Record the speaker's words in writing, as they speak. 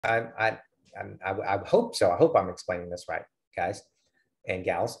I hope so. I hope I'm explaining this right, guys and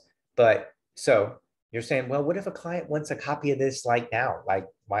gals. But so you're saying, well, what if a client wants a copy of this like now? Like,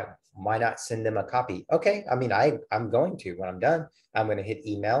 why not send them a copy? Okay, I mean, I'm going to, when I'm done, I'm going to hit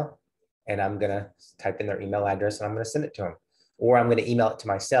email and I'm going to type in their email address and I'm going to send it to them. Or I'm going to email it to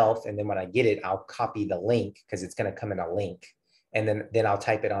myself. And then when I get it, I'll copy the link because it's going to come in a link. And then I'll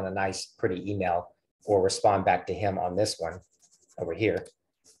type it on a nice, pretty email or respond back to him on this one over here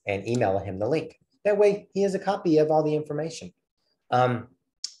and email him the link. That way he has a copy of all the information.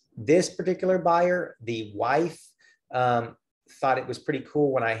 This particular buyer, the wife, thought it was pretty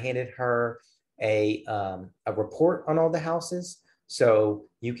cool when I handed her a report on all the houses. So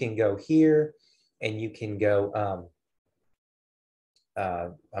you can go here and you can go,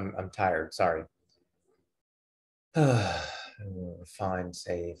 I'm tired, sorry. Find,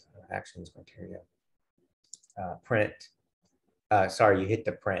 save, actions, criteria, print. Sorry, you hit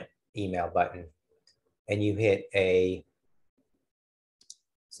the print email button and you hit a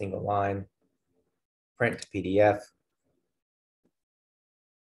single line, print to PDF.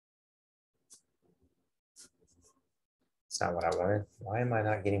 It's not what I wanted. Why am I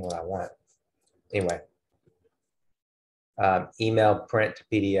not getting what I want? Anyway, email, print to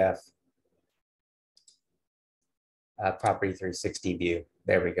PDF, property 360 view.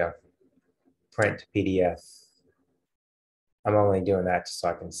 There we go. Print to PDF. I'm only doing that just so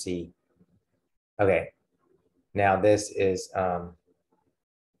I can see. Okay. Now this is,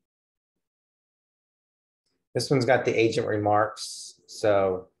 this one's got the agent remarks.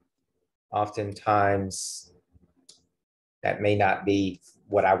 So oftentimes that may not be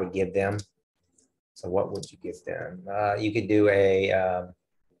what I would give them. So what would you give them? You could do a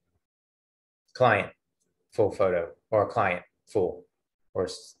client full photo or a client full, or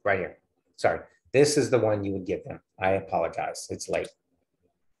right here. Sorry, this is the one you would give them. I apologize, it's late.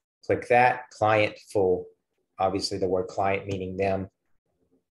 Click that, client full. Obviously the word client meaning them.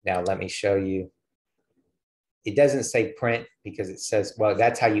 Now let me show you. It doesn't say print because it says, well,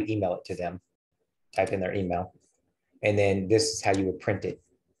 that's how you email it to them. Type in their email. And then this is how you would print it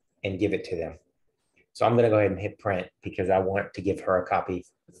and give it to them. So I'm going to go ahead and hit print because I want to give her a copy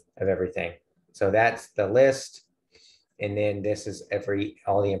of everything. So that's the list. And then this is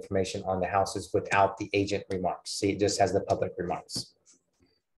all the information on the houses without the agent remarks. See, it just has the public remarks.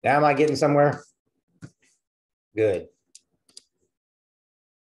 Now am I getting somewhere? Good.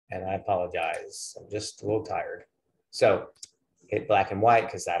 And I apologize. I'm just a little tired. So hit black and white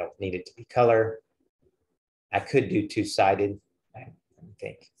because I don't need it to be color. I could do two-sided, I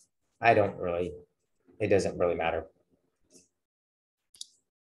think. It doesn't really matter.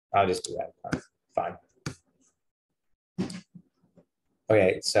 I'll just do that, fine.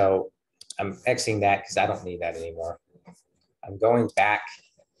 Okay, so I'm Xing that because I don't need that anymore. I'm going back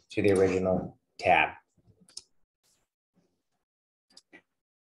to the original tab.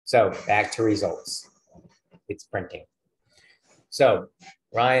 So back to results. It's printing. So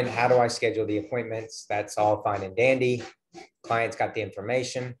Ryan, how do I schedule the appointments? That's all fine and dandy. Client's got the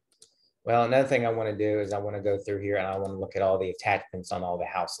information. Well, another thing I want to do is I want to go through here and I want to look at all the attachments on all the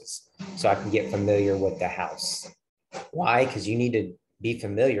houses so I can get familiar with the house. Why? Because you need to be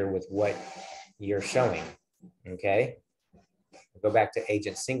familiar with what you're showing. Okay. Go back to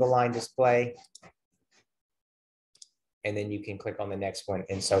agent single line display. And then you can click on the next one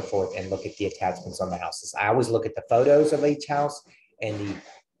and so forth and look at the attachments on the houses. I always look at the photos of each house and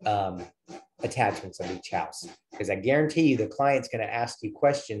the attachments of each house, because I guarantee you the client's going to ask you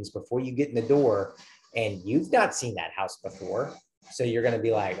questions before you get in the door and you've not seen that house before. So you're going to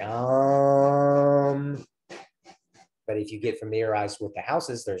be like, but if you get familiarized with the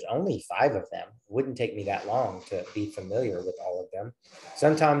houses, there's only 5 of them. It wouldn't take me that long to be familiar with all of them.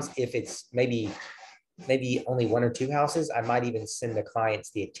 Sometimes if it's maybe only 1 or 2 houses, I might even send the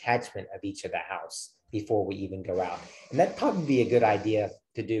clients the attachment of each of the house before we even go out. And that'd probably be a good idea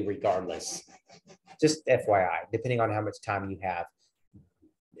to do regardless. Just FYI, depending on how much time you have.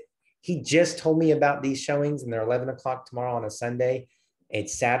 He just told me about these showings and they're 11 o'clock tomorrow on a Sunday.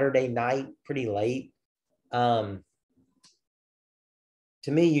 It's Saturday night, pretty late. To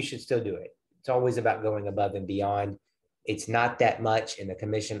me, you should still do it. It's always about going above and beyond. It's not that much, and the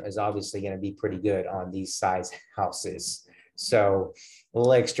commission is obviously going to be pretty good on these size houses. So a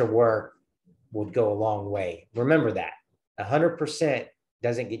little extra work would go a long way. Remember that 100%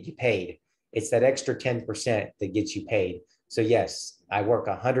 doesn't get you paid. It's that extra 10% that gets you paid. So yes, I work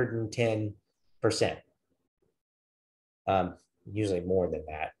 110%. Usually more than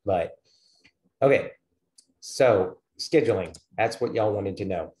that, but okay. So scheduling, that's what y'all wanted to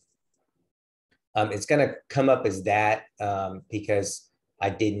know. It's going to come up as that because I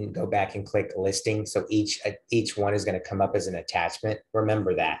didn't go back and click listing. So each one is going to come up as an attachment.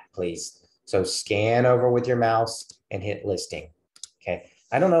 Remember that, please. So scan over with your mouse and hit listing. Okay.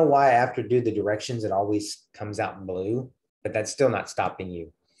 I don't know why after do the directions, it always comes out in blue, but that's still not stopping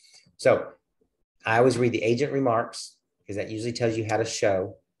you. So I always read the agent remarks because that usually tells you how to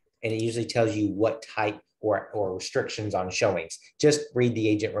show, and it usually tells you what type or restrictions on showings. Just read the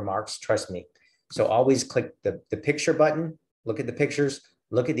agent remarks, trust me. So always click the picture button, look at the pictures,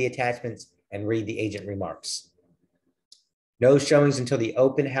 look at the attachments, and read the agent remarks. No showings until the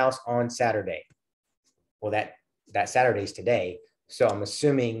open house on Saturday. Well, that Saturday's today, so I'm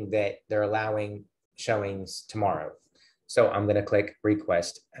assuming that they're allowing showings tomorrow. So I'm going to click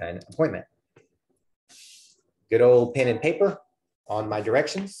request an appointment. Good old pen and paper on my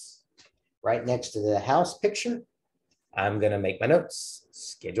directions, right next to the house picture. I'm going to make my notes.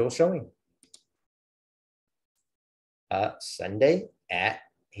 Schedule showing. Sunday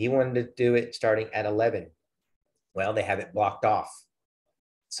he wanted to do it starting at 11. Well, they have it blocked off.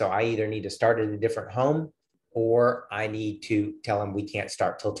 So I either need to start at a different home or I need to tell him we can't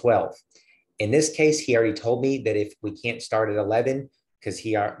start till 12. In this case, he already told me that if we can't start at 11, because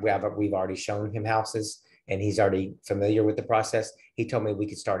we've already shown him houses and he's already familiar with the process, he told me we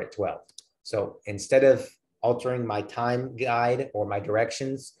could start at 12. So instead of altering my time guide or my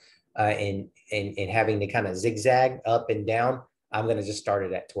directions and having to kind of zigzag up and down, I'm going to just start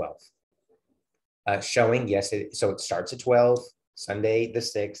it at 12. Showing, yes, so it starts at 12, Sunday the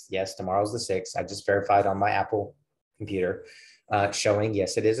 6th. Yes, tomorrow's the 6th. I just verified on my Apple computer. Showing,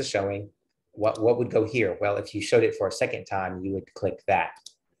 yes, it is a showing. What would go here? Well, if you showed it for a second time, you would click that.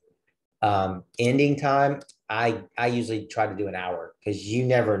 Ending time, I usually try to do an hour because you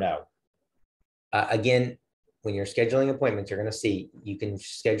never know. Again, when you're scheduling appointments, you're going to see you can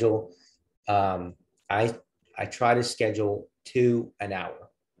schedule. I try to schedule 2 an hour.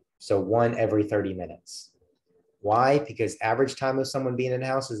 So 1 every 30 minutes. Why? Because average time of someone being in a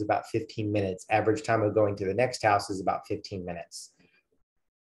house is about 15 minutes. Average time of going to the next house is about 15 minutes.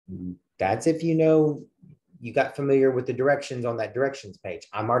 That's if you know you got familiar with the directions on that directions page.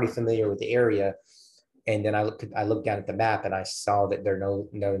 I'm already familiar with the area. And then I looked down at the map and I saw that they're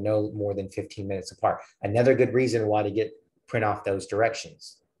no more than 15 minutes apart. Another good reason why to print off those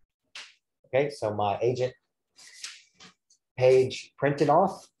directions. Okay, so my agent page printed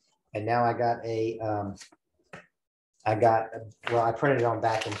off, and now I got I printed it on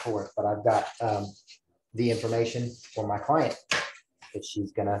back and forth, but I've got the information for my client that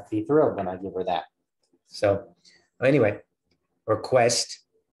she's gonna be thrilled when I give her that. So anyway, request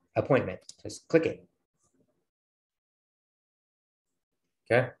appointment, just click it.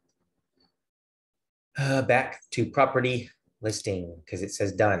 Okay. Back to property listing because it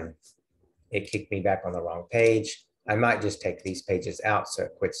says done. It kicked me back on the wrong page. I might just take these pages out so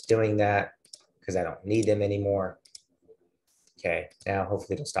it quits doing that because I don't need them anymore. Okay, now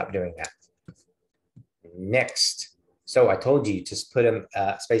hopefully it'll stop doing that. Next. So I told you to put them,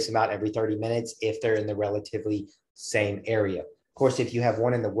 space them out every 30 minutes if they're in the relatively same area. Of course, if you have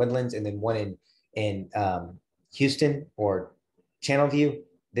one in the Woodlands and then one in Houston or Channelview,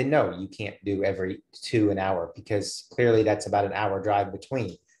 then no, you can't do every 2 an hour because clearly that's about an hour drive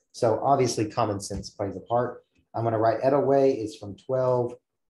between. So obviously common sense plays a part. I'm going to write Etowah is from 12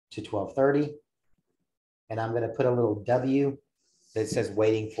 to 12:30. And I'm going to put a little W that says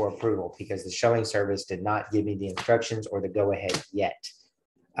waiting for approval because the showing service did not give me the instructions or the go ahead yet.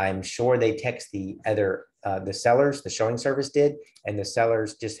 I'm sure they text the sellers, the showing service did, and the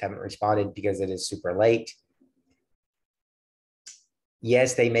sellers just haven't responded because it is super late.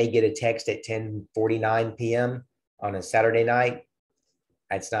 Yes, they may get a text at 10:49 p.m. on a Saturday night.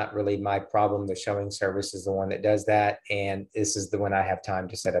 It's not really my problem. The showing service is the one that does that. And this is the one I have time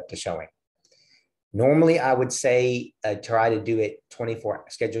to set up the showing. Normally, I would say try to do it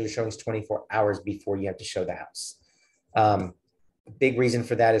schedule your showings 24 hours before you have to show the house. A big reason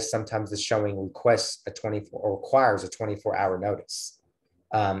for that is sometimes the showing requests requires a 24-hour notice.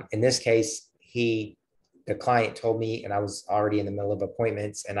 In this case, the client told me, and I was already in the middle of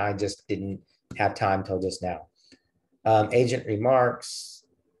appointments, and I just didn't have time till just now. Agent remarks,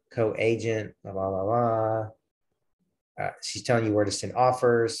 co-agent, blah, blah, blah, blah. She's telling you where to send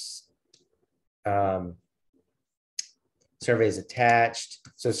offers. Surveys attached.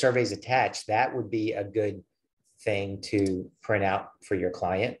 So surveys attached, that would be a good thing to print out for your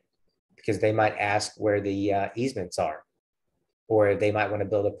client because they might ask where the easements are, or they might want to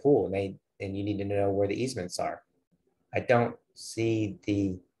build a pool and you need to know where the easements are. I don't see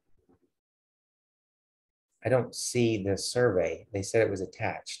the survey. They said it was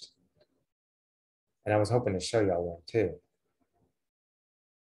attached. And I was hoping to show y'all one too.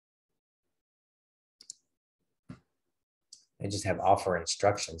 I just have offer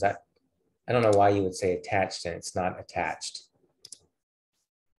instructions. I don't know why you would say attached and it's not attached.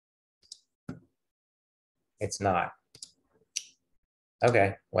 It's not.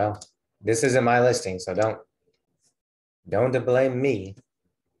 Okay, well, this isn't my listing, so don't blame me.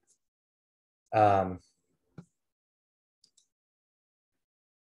 Where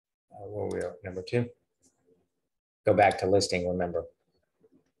we are, number 2. Go back to listing, remember.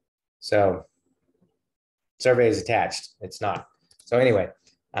 So survey is attached. It's not. So anyway,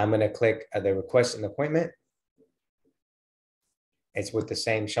 I'm going to click the request an appointment. It's with the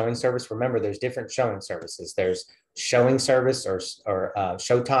same showing service. Remember, there's different showing services. There's showing service or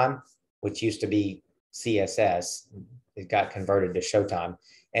Showtime, which used to be CSS. It got converted to Showtime.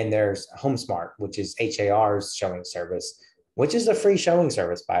 And there's HomeSmart, which is HAR's showing service, which is a free showing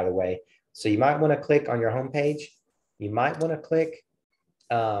service, by the way. So you might want to click on your homepage. You might want to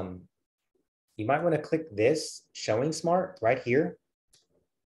click this Showing Smart right here.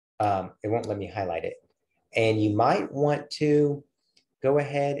 It won't let me highlight it. And you might want to go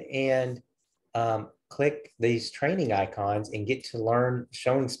ahead and click these training icons and get to learn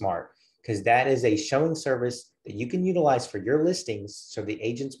Showing Smart, because that is a showing service that you can utilize for your listings. So the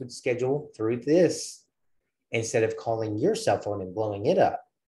agents would schedule through this instead of calling your cell phone and blowing it up.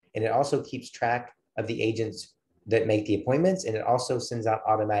 And it also keeps track of the agents that make the appointments, and it also sends out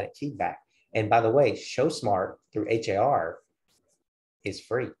automatic feedback. And by the way, ShowSmart through HAR is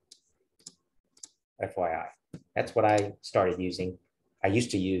free. FYI, that's what I started using. I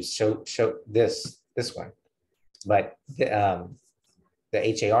used to use this one, but the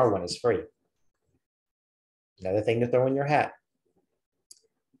HAR one is free. Another thing to throw in your hat.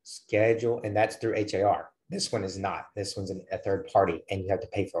 Schedule, and that's through HAR. This one is not. This one's a third party, and you have to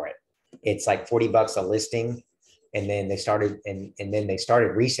pay for it. It's like $40 a listing, and then they started, and then they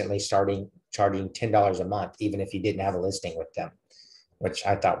started recently charging $10 a month, even if you didn't have a listing with them, which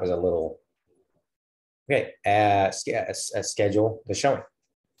I thought was a little. Okay, schedule the showing.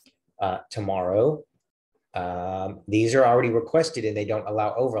 Tomorrow, these are already requested and they don't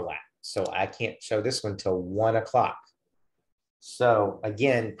allow overlap. So I can't show this one till 1 o'clock. So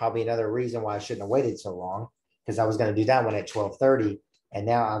again, probably another reason why I shouldn't have waited so long, because I was going to do that one at 12:30 and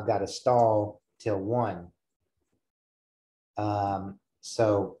now I've got to stall till 1. I'll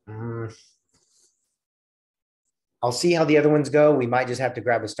see how the other ones go. We might just have to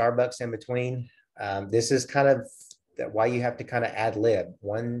grab a Starbucks in between. This is kind of why you have to kind of ad lib.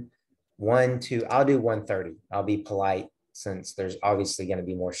 I'll do 1:30. I'll be polite since there's obviously going to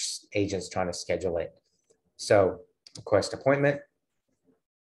be more agents trying to schedule it. So request appointment.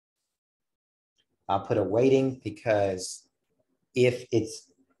 I'll put a waiting, because if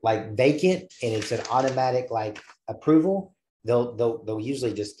it's like vacant and it's an automatic like approval, they'll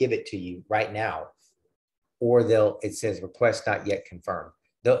usually just give it to you right now, or it says request not yet confirmed.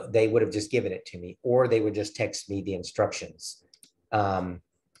 They would have just given it to me, or they would just text me the instructions.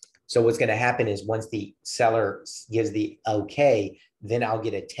 So what's going to happen is once the seller gives the okay, then I'll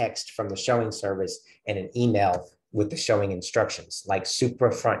get a text from the showing service and an email with the showing instructions, like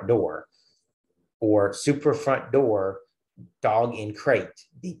Supra front door or Supra front door dog in crate,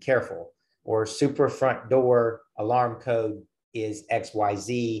 be careful, or Supra front door alarm code is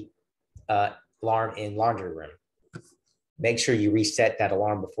XYZ, alarm in laundry room. Make sure you reset that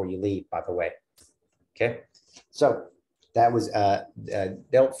alarm before you leave, by the way. Okay, so that was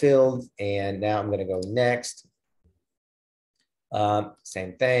dealt field, and now I'm going to go next.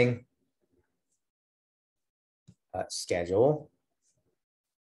 Same thing. Schedule.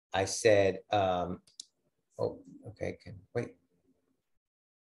 I said, oh, okay, wait.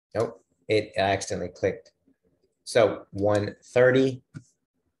 Nope, I accidentally clicked. So 1:30,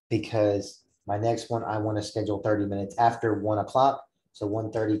 because my next one, I want to schedule 30 minutes after 1 o'clock. So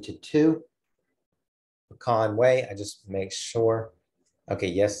 1:30 to 2. Conway, I just make sure. Okay,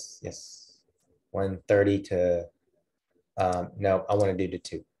 yes. 1:30 to, no, I want to do to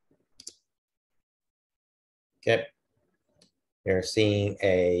 2. Okay. You're seeing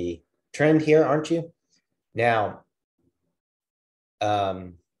a trend here, aren't you? Now,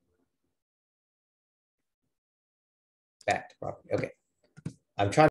 back to property. Okay. I'm trying